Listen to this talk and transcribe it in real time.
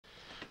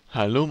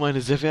Hallo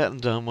meine sehr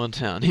verehrten Damen und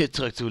Herren, hier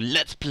zurück zu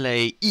Let's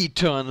Play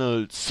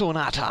Eternal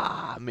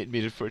Sonata mit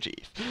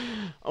Mittelfrigid.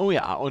 Oh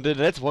ja, und in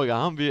der letzten Folge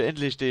haben wir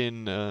endlich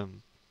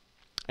den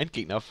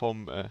Endgegner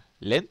vom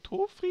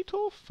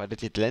Lento-Friedhof? War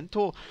das jetzt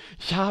Lento?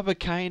 Ich habe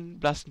keinen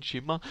blassen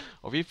Schimmer.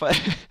 Auf jeden Fall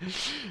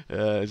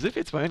sind wir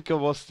jetzt beim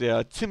Endgegner-Boss,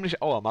 der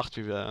ziemlich Aua macht,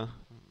 wie wir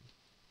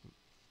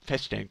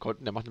feststellen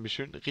konnten. Der macht nämlich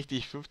schön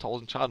richtig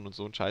 5000 Schaden und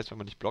so ein Scheiß, wenn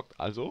man nicht blockt.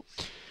 Also,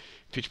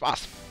 viel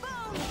Spaß!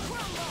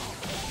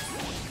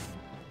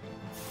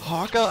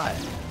 Hawkeye!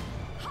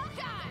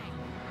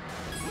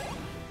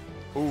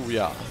 Oh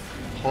ja,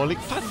 Howling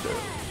Thunder!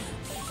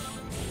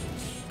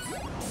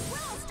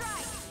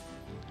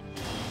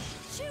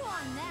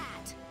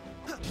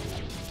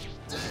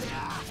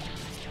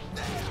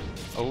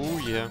 Oh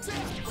yeah.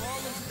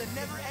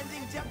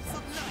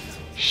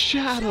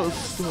 Shadow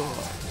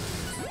Sword!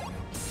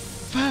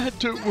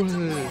 Phantom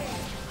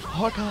Wolf!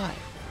 Hawkeye!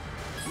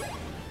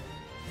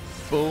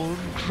 Bone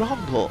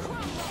Crumble!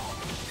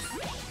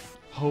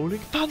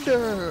 Howling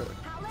Thunder!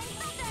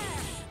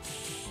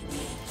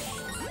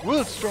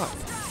 World Strike!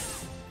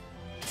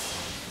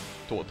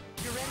 Tot.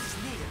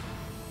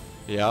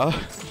 Ja.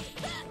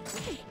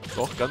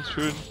 Doch, ganz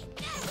schön.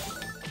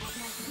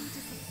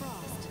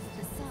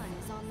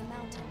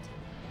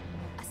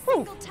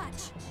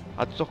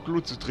 Hat doch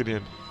Glut zu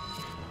trainieren.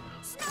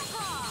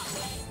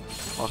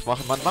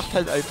 Man macht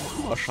halt einfach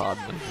immer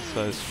Schaden. Ne?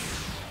 Das heißt.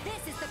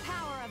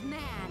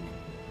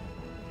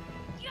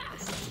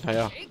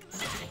 Naja.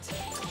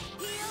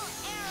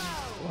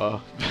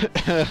 Wow.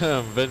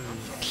 Wenn.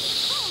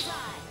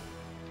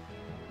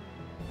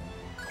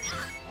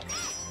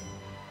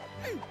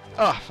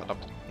 Ah,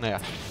 verdammt. Naja.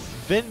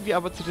 Wenn wir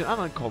aber zu den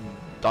anderen kommen,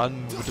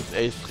 dann wird es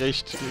echt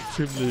recht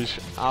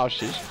ziemlich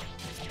arschig.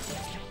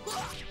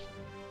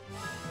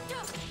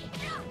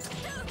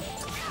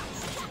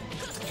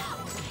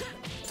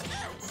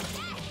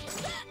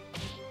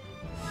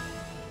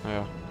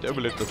 Naja, der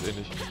überlebt das eh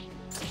nicht.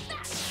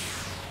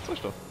 Sag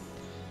ich doch.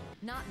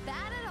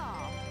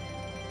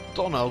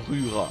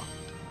 Donnerrührer.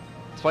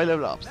 2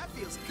 Level-Ups.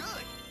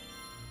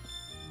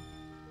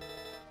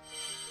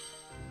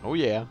 Oh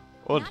yeah.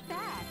 Und?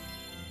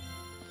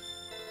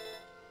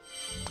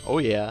 Oh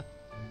yeah.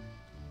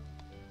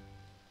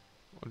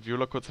 Und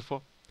Viola kurz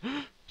davor.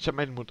 Ich hab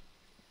meinen Mund.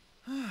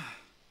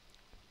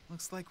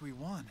 Looks like we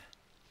won.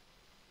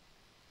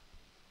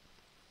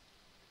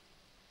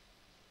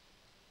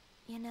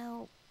 You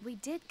know, we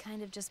did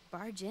kind of just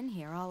barge in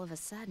here all of a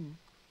sudden.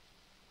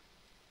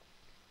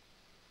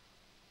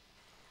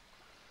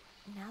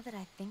 Now that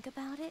I think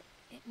about it,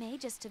 it may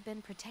just have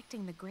been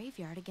protecting the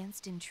graveyard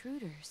against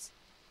intruders.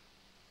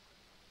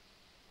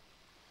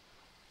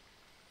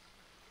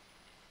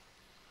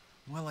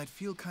 Well, I'd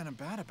feel kind of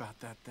bad about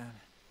that then.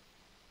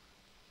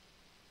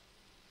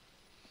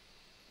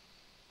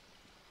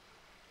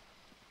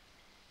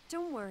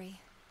 Don't worry.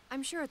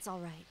 I'm sure it's all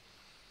right.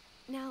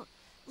 Now,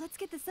 let's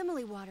get the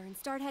simile water and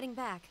start heading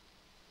back.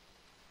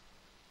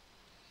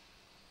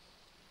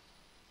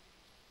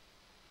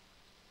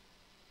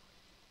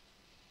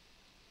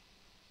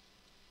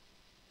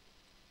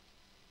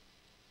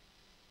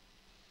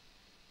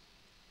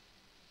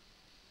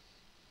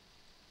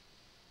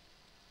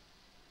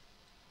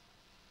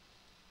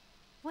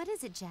 What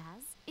is it,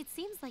 Jazz? It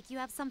seems like you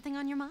have something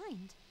on your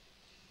mind.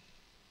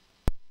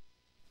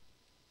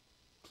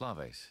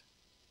 Claves,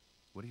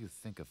 what do you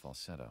think of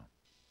falsetto?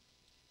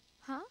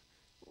 Huh?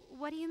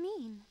 What do you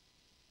mean?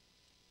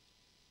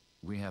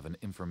 We have an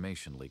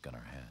information leak on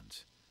our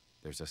hands.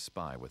 There's a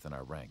spy within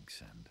our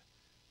ranks, and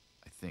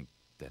I think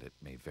that it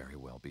may very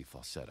well be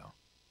falsetto.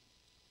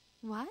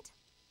 What?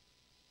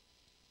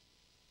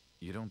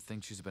 You don't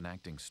think she's been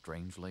acting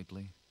strange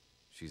lately?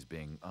 She's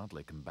being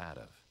oddly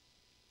combative.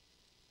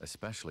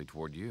 Especially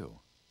toward you.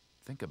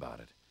 Think about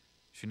it.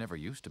 She never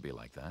used to be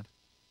like that.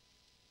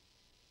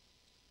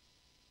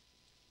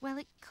 Well,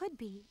 it could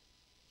be.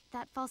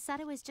 That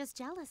falsetto is just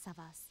jealous of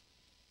us.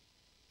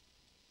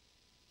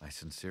 I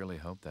sincerely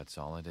hope that's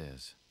all it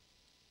is.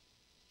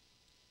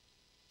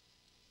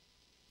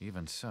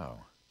 Even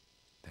so,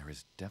 there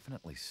is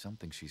definitely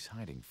something she's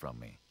hiding from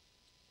me.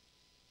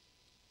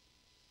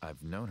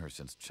 I've known her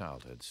since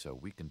childhood, so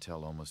we can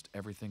tell almost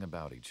everything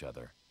about each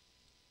other.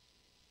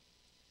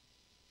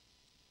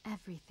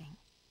 Everything.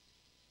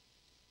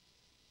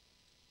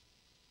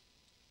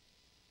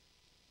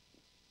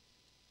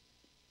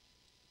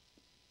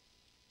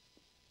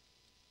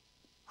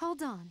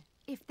 Hold on.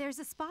 If there's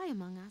a spy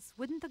among us,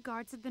 wouldn't the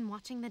guards have been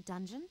watching the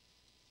dungeon?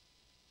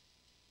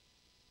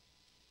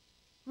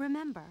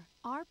 Remember,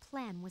 our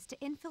plan was to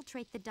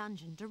infiltrate the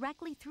dungeon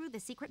directly through the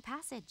secret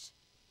passage.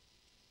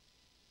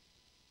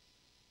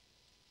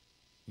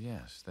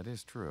 Yes, that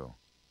is true.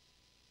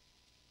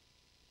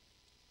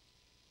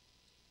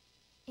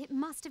 It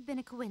must have been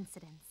a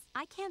coincidence.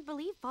 I can't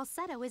believe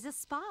Falsetto is a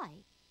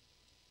spy.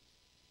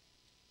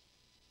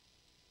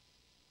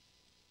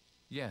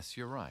 Yes,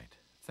 you're right.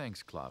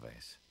 Thanks,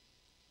 Claves.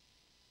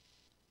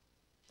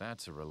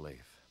 That's a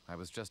relief. I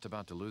was just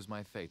about to lose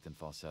my faith in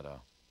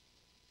falsetto.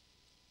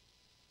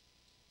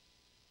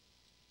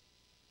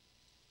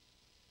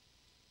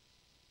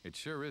 It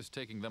sure is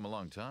taking them a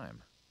long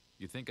time.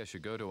 You think I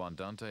should go to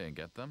Andante and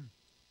get them?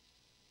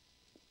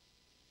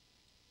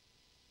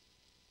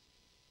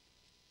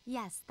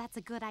 Yes, that's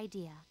a good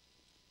idea.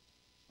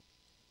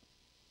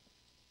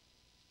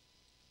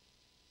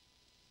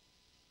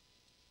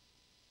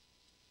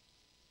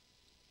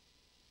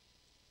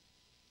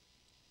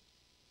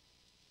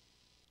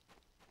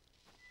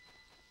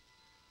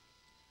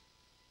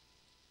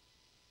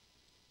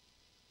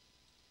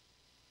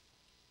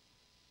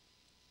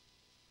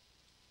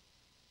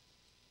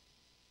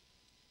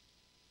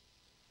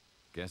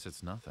 Guess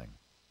it's nothing.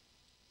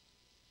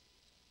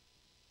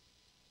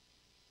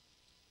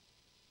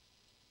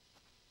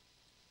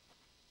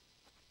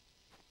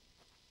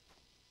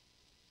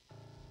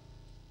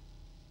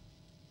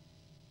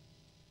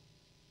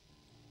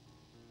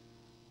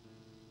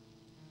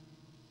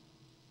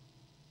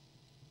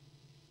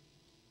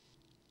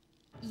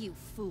 You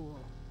fool.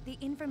 The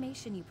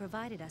information you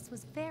provided us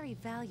was very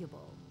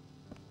valuable.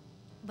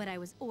 But I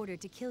was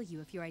ordered to kill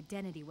you if your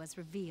identity was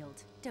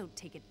revealed. Don't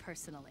take it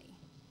personally.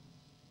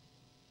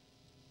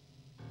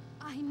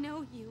 I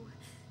know you.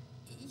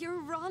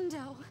 You're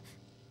Rondo.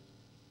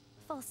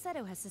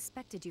 Falsetto has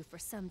suspected you for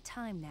some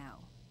time now.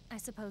 I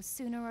suppose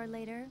sooner or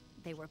later,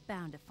 they were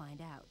bound to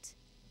find out.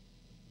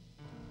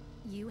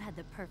 You had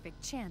the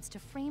perfect chance to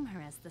frame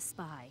her as the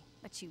spy,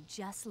 but you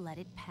just let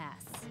it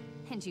pass.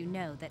 And you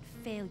know that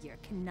failure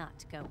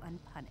cannot go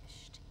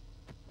unpunished.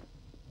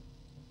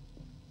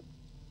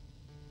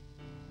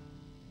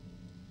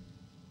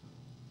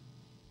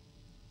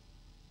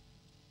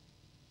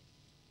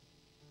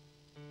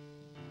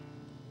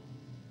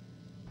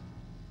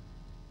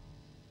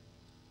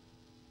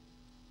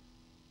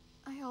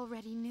 I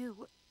already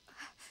knew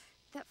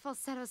that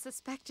Falsetto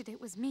suspected it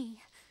was me.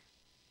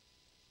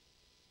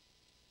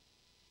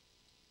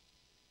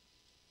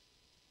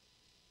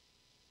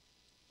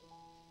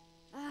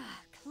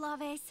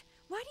 Claves,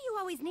 why do you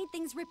always need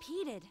things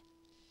repeated?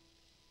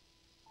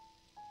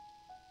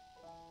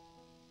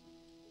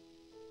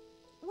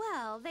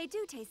 Well, they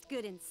do taste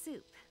good in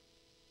soup.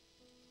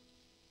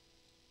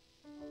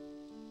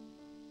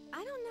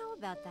 I don't know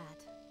about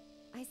that.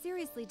 I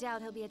seriously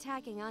doubt he'll be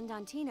attacking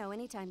Andantino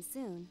anytime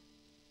soon.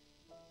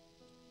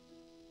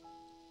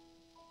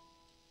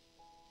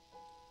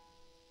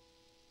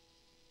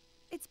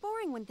 It's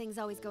boring when things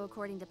always go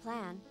according to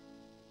plan.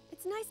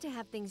 It's nice to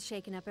have things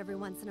shaken up every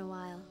once in a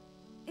while.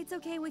 It's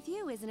okay with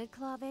you, isn't it,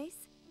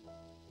 Claves?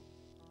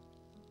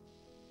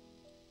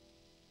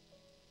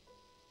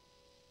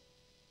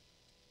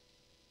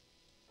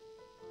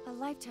 A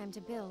lifetime to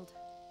build,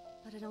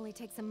 but it only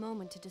takes a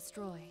moment to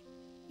destroy.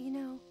 You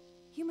know,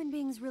 human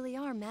beings really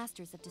are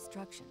masters of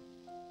destruction.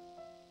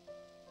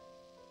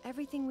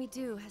 Everything we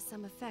do has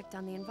some effect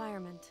on the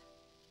environment.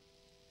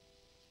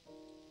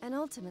 And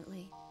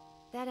ultimately,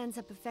 that ends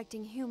up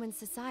affecting human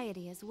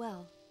society as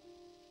well.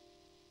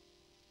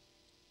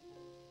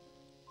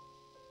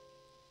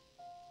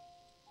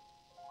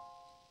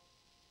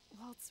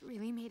 Waltz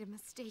really made a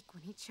mistake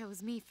when he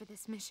chose me for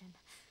this mission.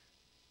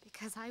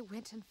 Because I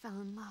went and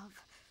fell in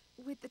love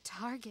with the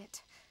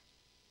target.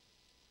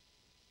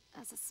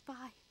 As a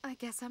spy, I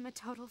guess I'm a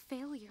total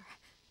failure.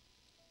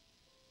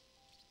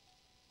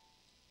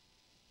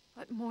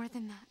 But more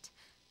than that,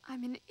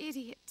 I'm an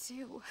idiot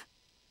too.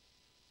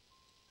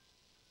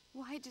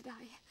 Why did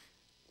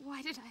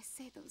I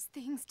say those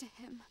things to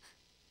him?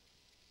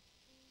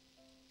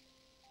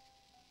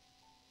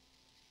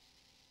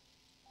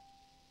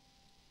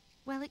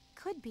 Well, it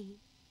could be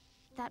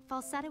that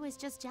Falsetto is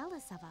just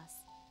jealous of us.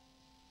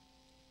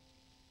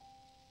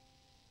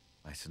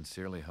 I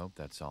sincerely hope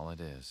that's all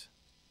it is.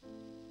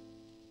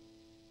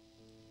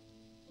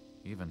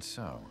 Even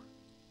so,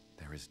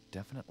 there is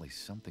definitely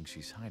something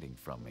she's hiding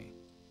from me.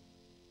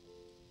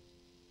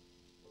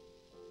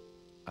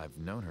 I've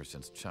known her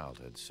since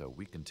childhood, so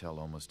we can tell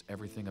almost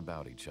everything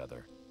about each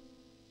other.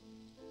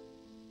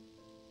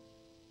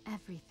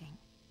 Everything.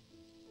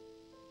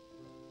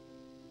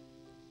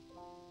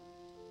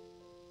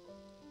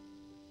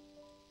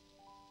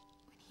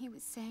 When he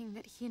was saying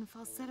that he and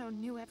Falsetto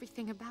knew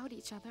everything about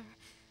each other,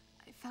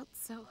 I felt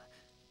so...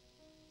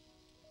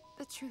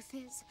 The truth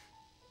is,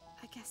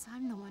 I guess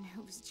I'm the one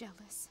who was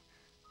jealous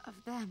of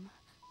them.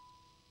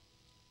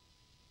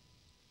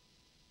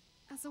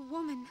 As a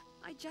woman,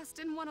 I just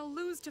didn't want to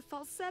lose to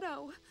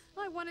Falsetto.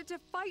 I wanted to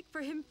fight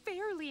for him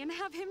fairly and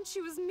have him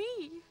choose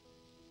me.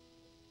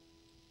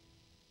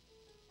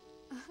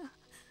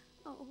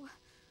 Oh,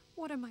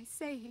 what am I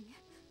saying?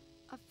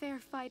 A fair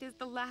fight is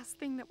the last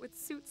thing that would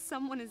suit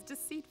someone as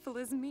deceitful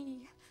as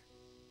me.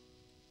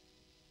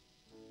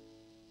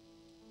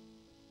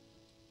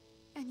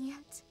 And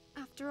yet,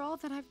 after all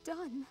that I've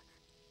done...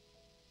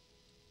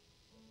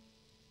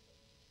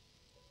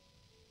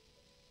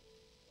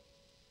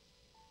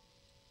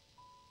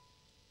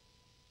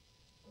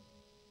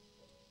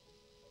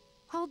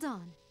 Hold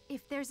on.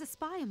 If there's a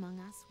spy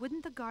among us,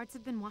 wouldn't the guards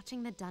have been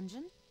watching the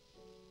dungeon?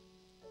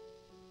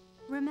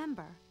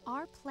 Remember,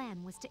 our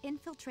plan was to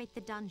infiltrate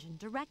the dungeon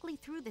directly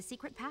through the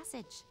secret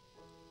passage.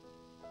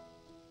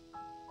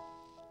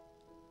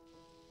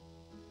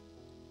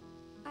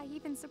 I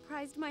even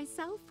surprised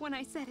myself when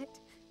I said it.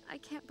 I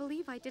can't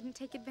believe I didn't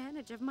take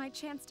advantage of my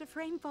chance to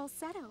frame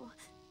Falsetto.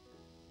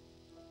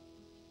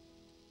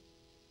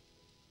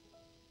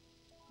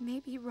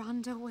 Maybe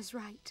Rondo was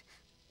right.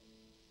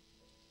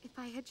 If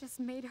I had just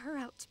made her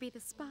out to be the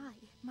spy,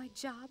 my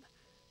job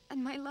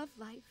and my love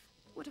life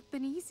would have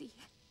been easy.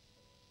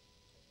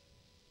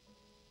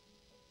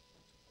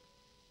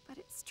 But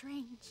it's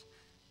strange.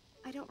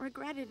 I don't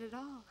regret it at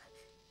all.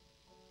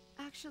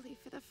 Actually,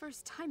 for the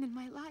first time in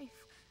my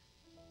life,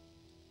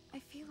 I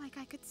feel like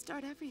I could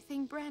start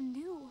everything brand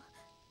new.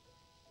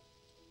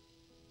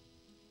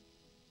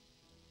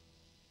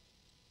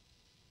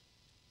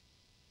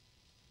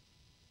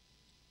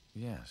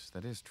 Yes,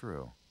 that is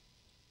true.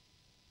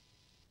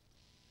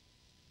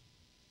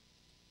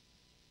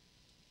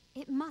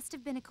 It must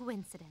have been a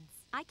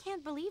coincidence. I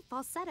can't believe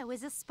Falsetto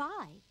is a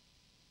spy.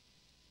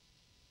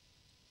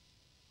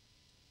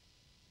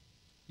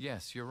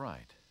 Yes, you're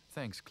right.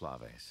 Thanks,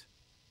 Claves.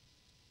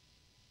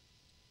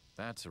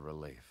 That's a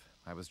relief.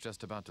 I was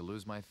just about to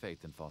lose my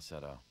faith in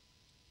Falsetto.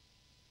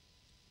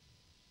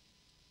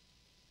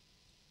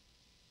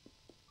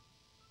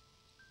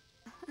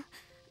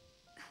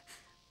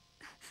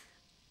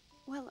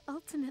 Well,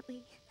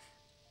 ultimately,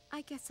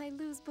 I guess I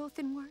lose both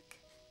in work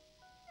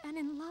and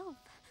in love.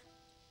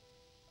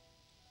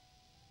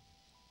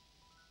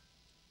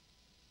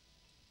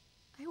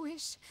 I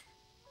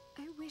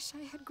wish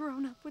I had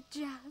grown up with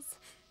Jazz.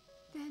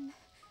 Then,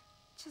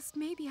 just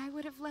maybe I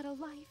would have led a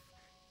life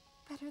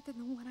better than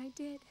the one I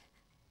did.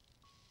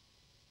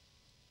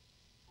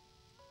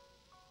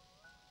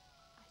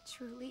 I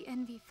truly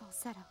envy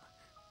Falsetto.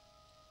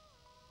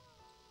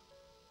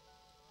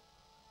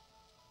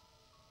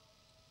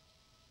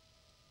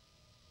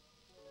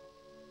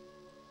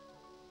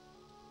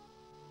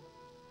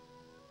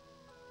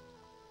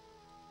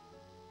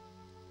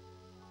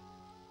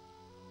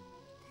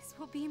 This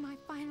will be my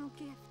final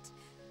gift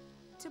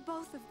to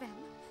both of them.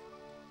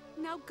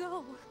 Now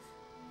go,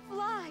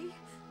 fly!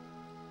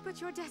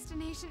 But your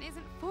destination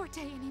isn't Forte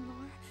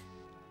anymore.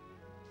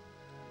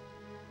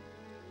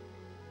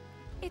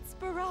 It's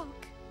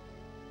Baroque.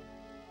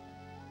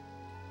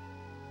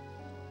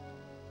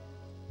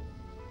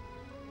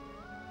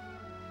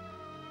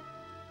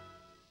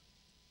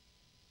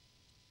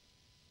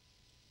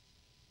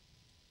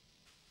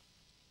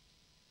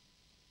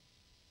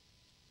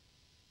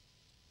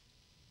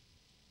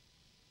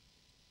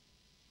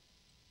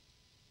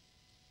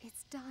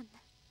 It's done.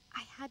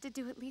 I had to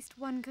do at least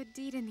one good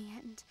deed in the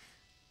end,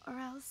 or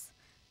else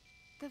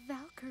the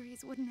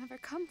Valkyries would never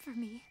come for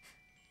me.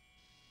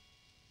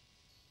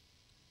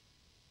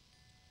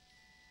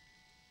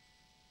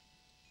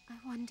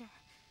 I wonder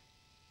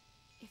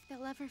if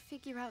they'll ever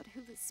figure out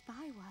who the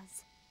spy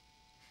was.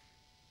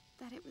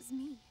 That it was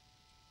me.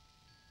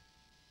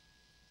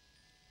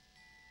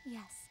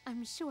 Yes,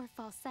 I'm sure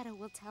Falsetto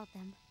will tell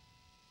them.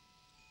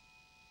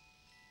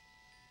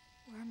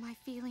 Were my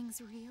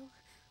feelings real?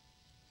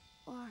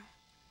 Or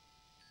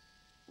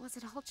was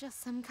it all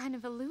just some kind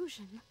of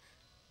illusion?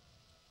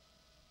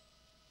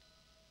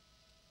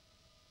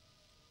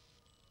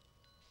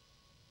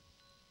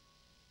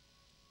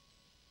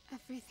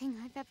 Everything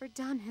I've ever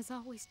done has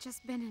always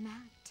just been an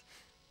act.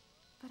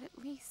 But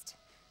at least,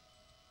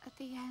 at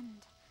the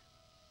end,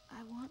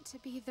 I want to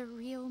be the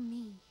real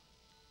me.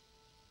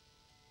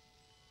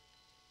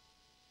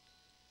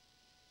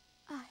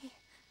 I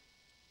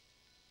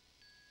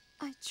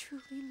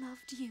truly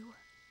loved you.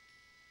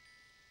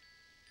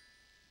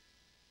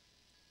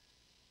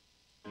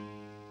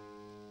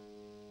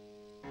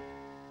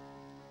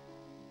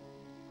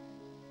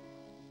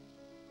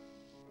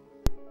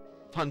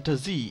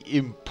 Fantasie,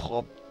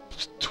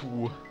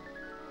 Impromptu.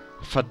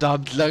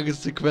 Verdammt lange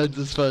Sequenz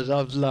ist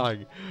verdammt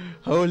lang.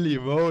 Holy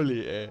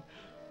moly, ey.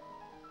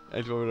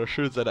 Endlich mal wieder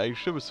schön, seine eigene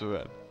Stimme zu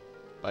hören.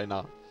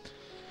 Beinahe.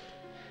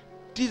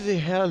 Diese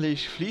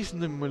herrlich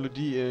fließende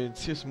Melodie in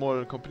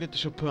C-Moll komponierte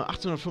Chopin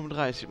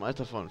 1835 im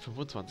Alter von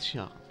 25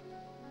 Jahren.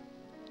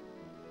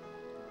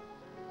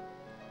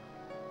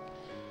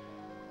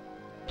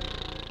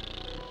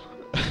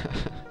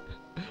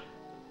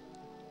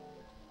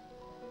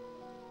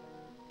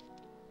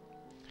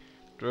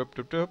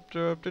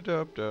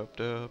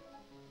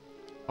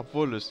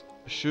 Obwohl es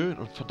schön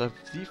und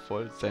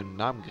fantasievoll seinem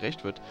Namen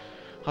gerecht wird,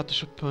 hatte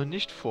Chopin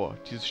nicht vor,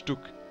 dieses Stück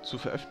zu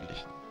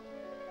veröffentlichen.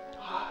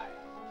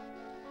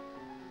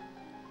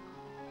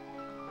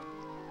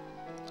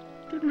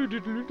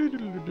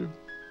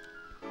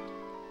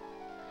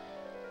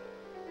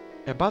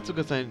 Er bat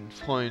sogar seinen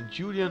Freund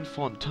Julian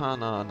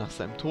Fontana nach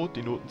seinem Tod,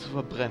 die Noten zu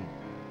verbrennen.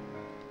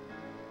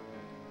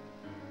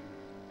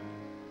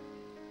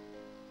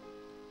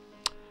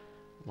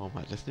 Warum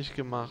hat er das nicht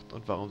gemacht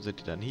und warum sind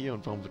die dann hier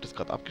und warum wird das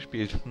gerade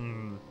abgespielt?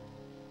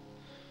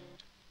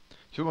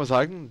 Ich würde mal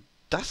sagen,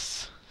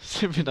 das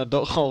sind wir dann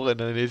doch auch in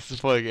der nächsten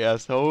Folge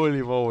erst.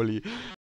 Holy moly.